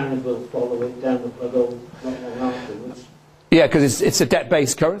 And the pound will follow it down the plug not long afterwards. Yeah, because it's a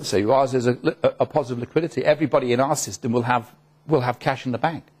debt-based currency. Ours is a positive liquidity. Everybody in our system will have cash in the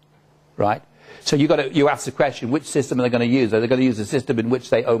bank, right? So you ask the question, which system are they going to use? Are they going to use a system in which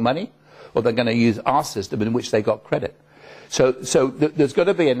they owe money, or they're going to use our system in which they got credit? So there's got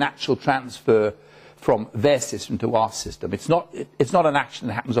to be a natural transfer from their system to our system. It's not an action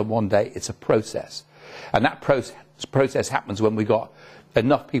that happens on one day. It's a process, and that process happens when we got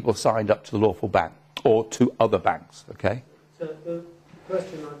enough people signed up to the Lawful Bank or to other banks. Okay. So the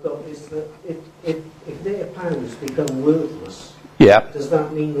question I've got is that if their pounds become worthless, yeah, does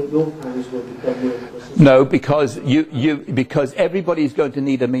that mean that your pounds will become worthless? No, because because everybody's going to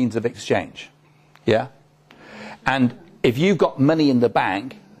need a means of exchange. Yeah, and if you've got money in the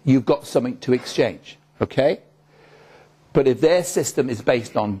bank, you've got something to exchange. Okay, but if their system is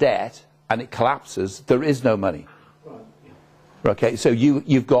based on debt and it collapses, there is no money. Right. Okay, so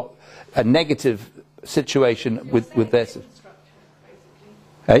you've got a negative situation with their system.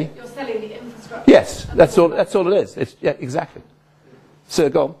 Hey? You're selling the infrastructure. Yes, that's all it is. Yeah, exactly. So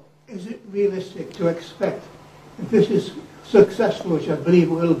go on. Is it realistic to expect, if this is successful, which I believe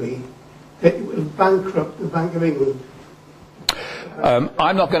it will be, that it will bankrupt the Bank of England?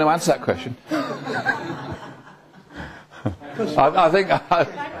 I'm not going to answer that question. I think...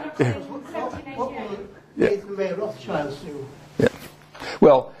 What will the Rothschilds do? Yeah.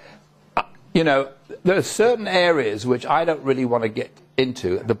 Well, you know, there are certain areas which I don't really want to get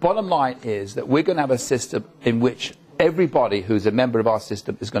into. The bottom line is that we're going to have a system in which everybody who's a member of our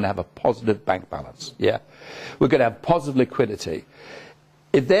system is going to have a positive bank balance. Yeah, we're going to have positive liquidity.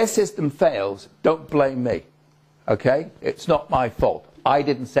 If their system fails, don't blame me. Okay, it's not my fault. I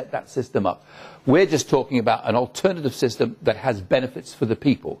didn't set that system up. We're just talking about an alternative system that has benefits for the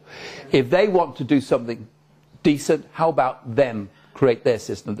people. If they want to do something decent, how about them create their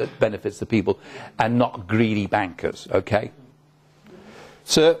system that benefits the people and not greedy bankers? Okay,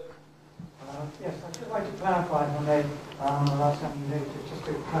 sir. Yes, I'd just like to clarify, if I may, last time you did, just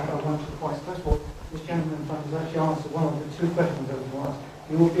to clarify one or two points. First of all, this gentleman in front has actually answered one of the two questions I was going to ask.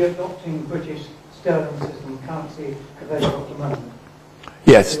 you will be adopting British sterling system currency available at the moment.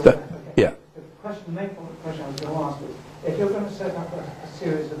 Yes. Okay. Yeah. The main question I was going to ask was, if you're going to set up a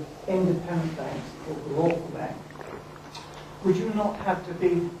series of independent banks called the Lawful Bank, would you not have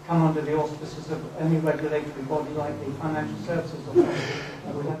to come under the auspices of any regulatory body like the Financial Services Authority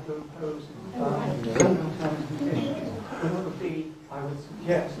that would have to impose certain terms and conditions? It would be, I would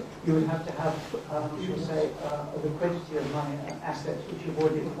suggest, you would have to have, shall we say, a liquidity of money and assets which you've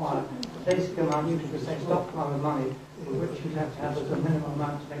already acquired. The basic amount you could say stockpile of money, which you'd have to have as a minimum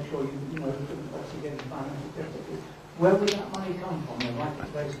amount to make sure you know you couldn't obviously get into financial difficulties. Where would that money come from then, right at the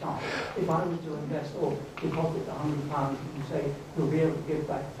very start? If I was to invest or deposit £100 and you say you'll be able to give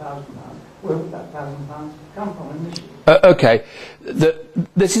back £1,000, where would that £1,000 come from initially? Okay.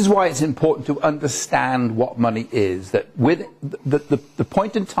 This is why it's important to understand what money is. That with the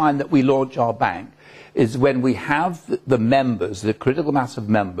point in time that we launch our bank is when we have the members, the critical mass of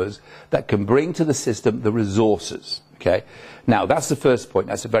members that can bring to the system the resources. Okay. Now, that's the first point.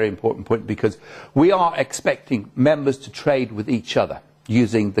 That's a very important point because we are expecting members to trade with each other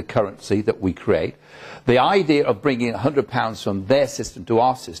using the currency that we create. The idea of bringing £100 from their system to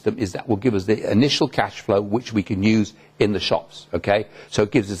our system is that will give us the initial cash flow which we can use in the shops. Okay. So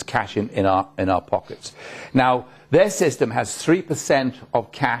it gives us cash in our pockets. Now, their system has 3%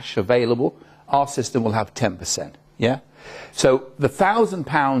 of cash available. Our system will have 10%. Yeah. So the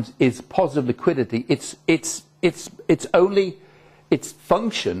 £1,000 is positive liquidity. It's only, its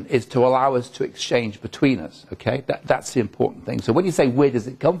function is to allow us to exchange between us, okay? That's the important thing. So when you say where does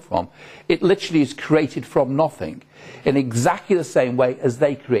it come from, it literally is created from nothing in exactly the same way as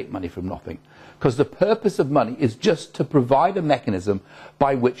they create money from nothing. Because the purpose of money is just to provide a mechanism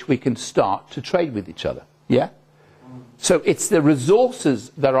by which we can start to trade with each other, yeah? So it's the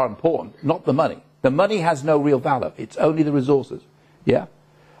resources that are important, not the money. The money has no real value. It's only the resources, yeah?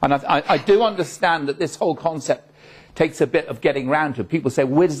 And I do understand that this whole concept takes a bit of getting round to. People say,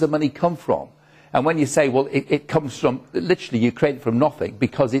 where does the money come from? And when you say, well, it comes from, literally you create it from nothing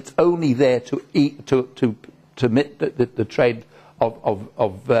because it's only there to eat, to meet the trade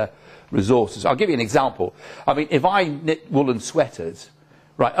of resources. I'll give you an example. I mean, if I knit woolen sweaters,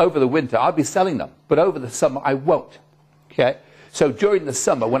 right, over the winter, I'll be selling them. But over the summer, I won't. Okay? So during the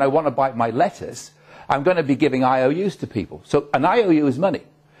summer, when I want to buy my lettuce, I'm going to be giving IOUs to people. So an IOU is money.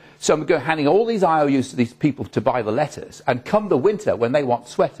 So I'm handing all these IOUs to these people to buy the lettuce. And come the winter, when they want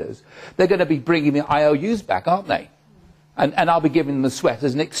sweaters, they're going to be bringing me IOUs back, aren't they? And I'll be giving them the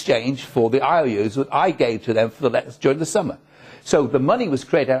sweaters in exchange for the IOUs that I gave to them for the lettuce during the summer. So the money was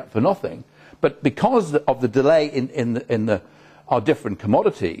created out for nothing. But because of the delay in our different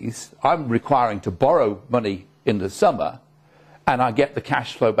commodities, I'm requiring to borrow money in the summer, and I get the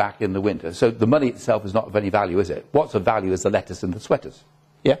cash flow back in the winter. So the money itself is not of any value, is it? What's of value is the lettuce and the sweaters.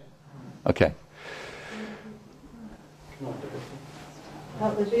 Yeah? Okay.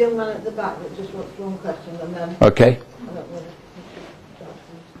 There's a young man at the back that just wants one question, and then... Okay.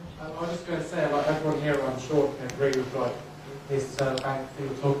 I was just going to say, like everyone here, I'm sure can agree with like this bank thing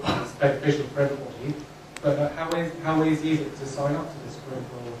we're talking about. It's beneficial for everybody. But how easy is it to sign up to this group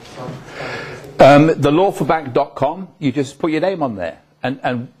or the lawfulbank.com, you just put your name on there.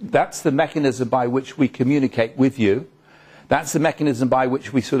 And that's the mechanism by which we communicate with you. That's the mechanism by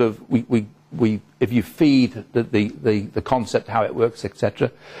which we sort of, if you feed the concept, how it works,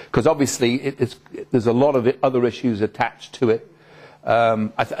 etc. Because obviously there's a lot of other issues attached to it.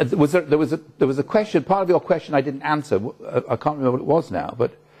 There was a question, part of your question I didn't answer. I can't remember what it was now,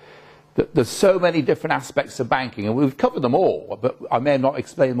 but there's so many different aspects of banking, and we've covered them all, but I may not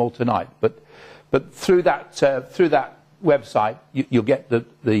explain them all tonight. But through that website, you'll get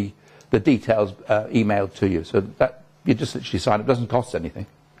the details emailed to you. So that you just literally sign up. It doesn't cost anything.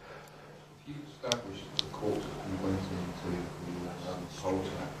 If you established the court and went into the poll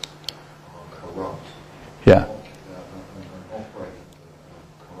tax are corrupt, Yeah. and operating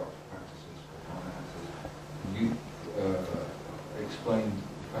corrupt practices for finances, you explained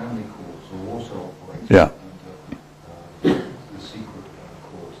family courts are also operating Yeah. under the secret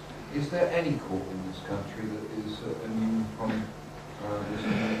courts. Is there any court in this country that is immune from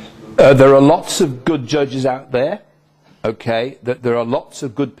this? There are lots of good judges out there. Okay, that there are lots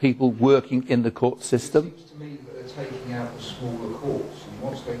of good people working in the court system. It seems to me that they're taking out the smaller courts, and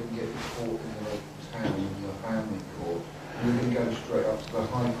once they can get the court in the local town, in the family court, we can go straight up to the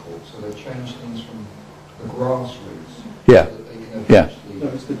high court. So they change things from the grassroots. Yeah. So that they can Yeah. eventually No,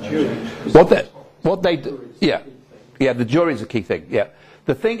 it's the jury. What they do, yeah, the jury is a key thing. Yeah,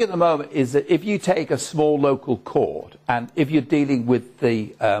 the thing at the moment is that if you take a small local court, and if you're dealing with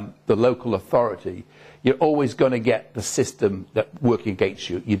the local authority, you're always going to get the system that working against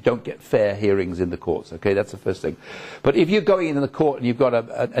you. You don't get fair hearings in the courts. Okay, that's the first thing. But if you're going into the court and you've got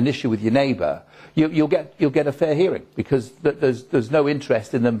an issue with your neighbour, you'll get a fair hearing, because there's no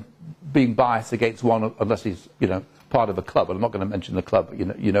interest in them being biased against one unless he's part of a club. And I'm not going to mention the club, but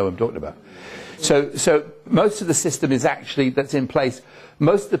you know what I'm talking about. So most of the system is actually that's in place.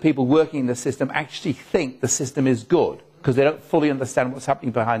 Most of the people working in the system actually think the system is good, because they don't fully understand what's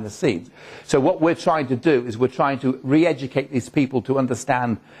happening behind the scenes. So what we're trying to do is we're trying to re-educate these people to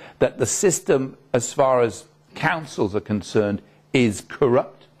understand that the system, as far as councils are concerned, is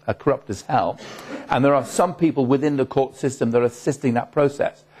corrupt as hell. And there are some people within the court system that are assisting that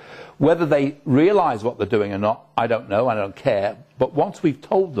process. Whether they realise what they're doing or not, I don't know, I don't care. But once we've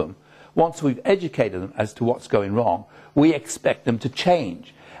told them, once we've educated them as to what's going wrong, we expect them to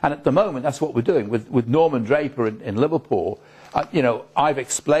change. And at the moment, that's what we're doing. With Norman Draper in Liverpool, I've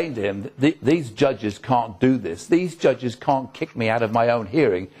explained to him that these judges can't do this. These judges can't kick me out of my own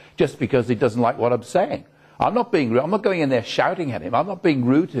hearing just because he doesn't like what I'm saying. I'm not being rude. I'm not going in there shouting at him. I'm not being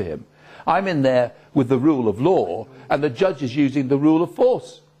rude to him. I'm in there with the rule of law, and the judge is using the rule of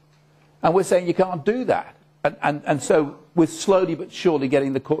force. And we're saying you can't do that. And so we're slowly but surely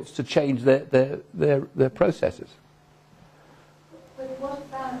getting the courts to change their processes. But what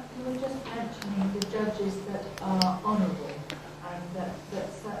about, you were just mentioning the judges that are honourable, and that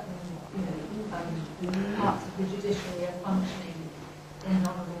certain parts of the judiciary are functioning in an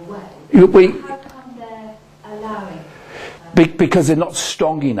honourable way. How come they're allowing? Because they're not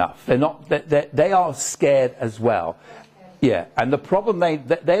strong enough. They are scared as well. Yeah, and the problem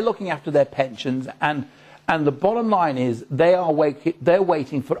they're looking after their pensions, and the bottom line is they're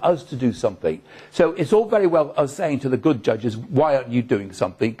waiting for us to do something. So it's all very well us saying to the good judges, why aren't you doing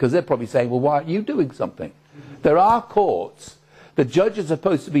something? Because they're probably saying, well, why aren't you doing something? There are courts. The judges are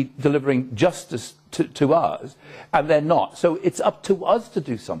supposed to be delivering justice to us, and they're not. So it's up to us to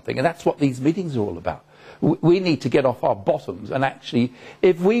do something, and that's what these meetings are all about. We need to get off our bottoms, and actually,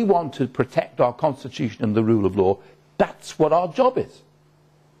 if we want to protect our constitution and the rule of law, that's what our job is.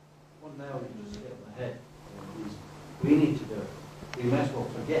 One nail you just hit on the head is we need to do it. We may as well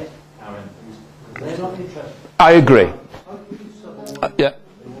forget our MPs, because they're not interested. I agree. Yeah.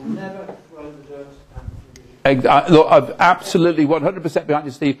 They will never throw the dirt. Look, I'm absolutely 100% behind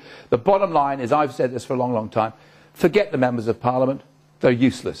you, Steve. The bottom line is, I've said this for a long, long time, forget the members of Parliament. They're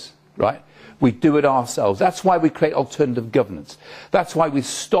useless, right? We do it ourselves. That's why we create alternative governance. That's why we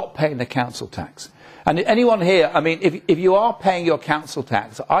stop paying the council tax. And anyone here, I mean, if you are paying your council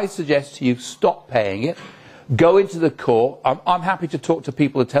tax, I suggest to you stop paying it, go into the court. I'm happy to talk to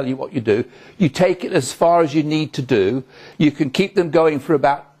people to tell you what you do. You take it as far as you need to do. You can keep them going for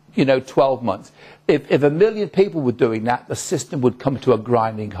about 12 months. If 1 million people were doing that, the system would come to a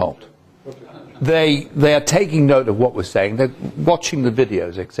grinding halt. They are taking note of what we're saying. They're watching the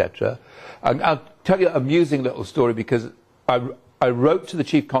videos, etc. I'll tell you an amusing little story, because I wrote to the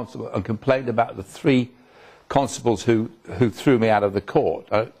Chief Constable and complained about the 3 constables who threw me out of the court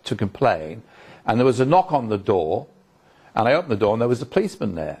to complain. And there was a knock on the door, and I opened the door, and there was a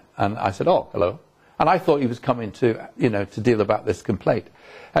policeman there. And I said, oh, hello. And I thought he was coming to deal about this complaint.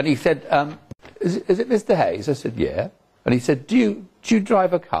 And he said, is it Mr. Hayes? I said, yeah. And he said, do you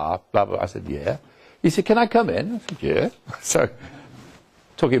drive a car? Blah, blah. I said, yeah. He said, can I come in? I said, yeah. So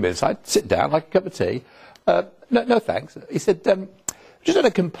took him inside, sit down, like a cup of tea. No, thanks. He said, just had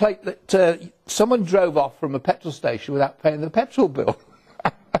a complaint that someone drove off from a petrol station without paying the petrol bill.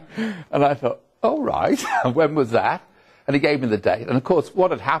 And I thought, oh, right. When was that? And he gave me the date. And, of course,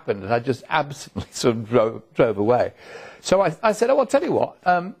 what had happened is I just absolutely sort of drove away. So I said, oh, I'll tell you what.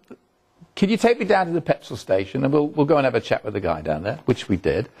 Can you take me down to the petrol station, and we'll go and have a chat with the guy down there, which we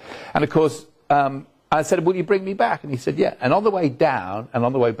did. And, of course, I said, will you bring me back? And he said, yeah. And on the way down and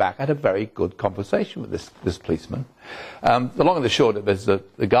on the way back, I had a very good conversation with this policeman. The long and the short of it is the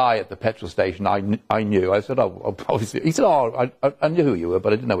guy at the petrol station I knew. I said, oh, obviously. He said, oh, I knew who you were,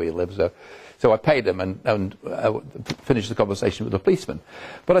 but I didn't know where you lived. So I paid him and finished the conversation with the policeman.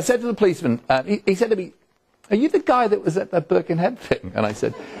 But I said to the policeman, he said to me, are you the guy that was at the Birkenhead thing? And I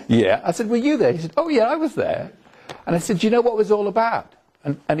said, yeah. I said, were you there? He said, oh, yeah, I was there. And I said, do you know what it was all about?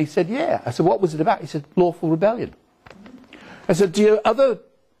 And he said, yeah. I said, what was it about? He said, lawful rebellion. I said, do your other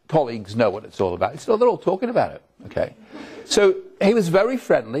colleagues know what it's all about? He said, oh, they're all talking about it. Okay. So he was very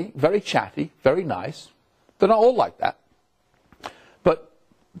friendly, very chatty, very nice. They're not all like that. But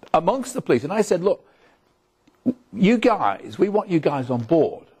amongst the police, and I said, look, you guys, we want you guys on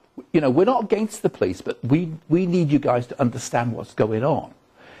board. We're not against the police, but we need you guys to understand what's going on.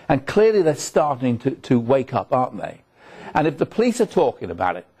 And clearly they're starting to wake up, aren't they? And if the police are talking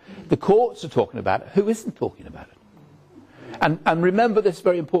about it, the courts are talking about it, who isn't talking about it? And remember this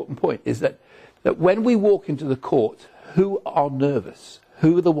very important point, is that when we walk into the court, who are nervous?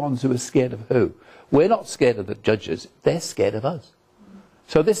 Who are the ones who are scared of who? We're not scared of the judges, they're scared of us.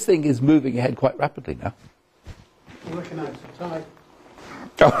 So this thing is moving ahead quite rapidly now. You're looking at the tie.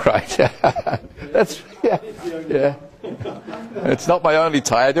 Oh, right. That's, yeah. It's not my only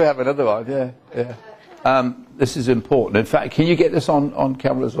tie, I do have another one, yeah. This is important. In fact, can you get this on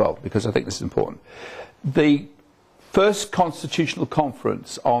camera as well? Because I think this is important. The first Constitutional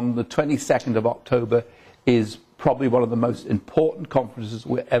Conference on the 22nd of October is probably one of the most important conferences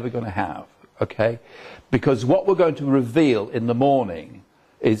we're ever going to have, okay? Because what we're going to reveal in the morning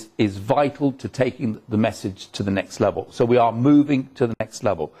is vital to taking the message to the next level. So we are moving to the next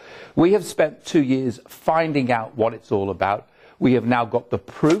level. We have spent 2 years finding out what it's all about. We have now got the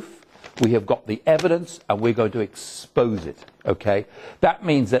proof, we have got the evidence, and we're going to expose it, okay? That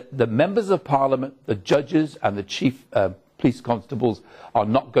means that the members of Parliament, the judges, and the chief police constables are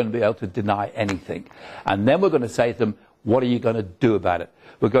not going to be able to deny anything. And then we're going to say to them, what are you going to do about it?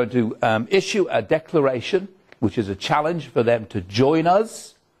 We're going to issue a declaration, which is a challenge for them to join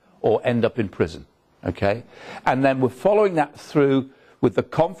us or end up in prison, okay? And then we're following that through with the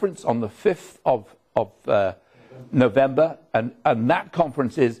conference on the 5th of November, and that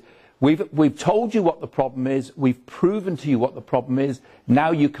conference is, we've told you what the problem is, we've proven to you what the problem is,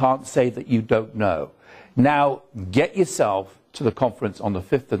 now you can't say that you don't know. Now get yourself to the conference on the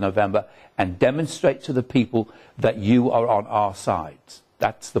 5th of November and demonstrate to the people that you are on our side.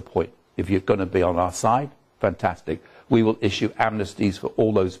 That's the point. If you're going to be on our side, fantastic. We will issue amnesties for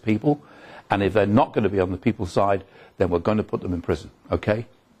all those people, and if they're not going to be on the people's side, then we're going to put them in prison, okay?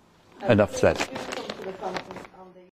 Enough said.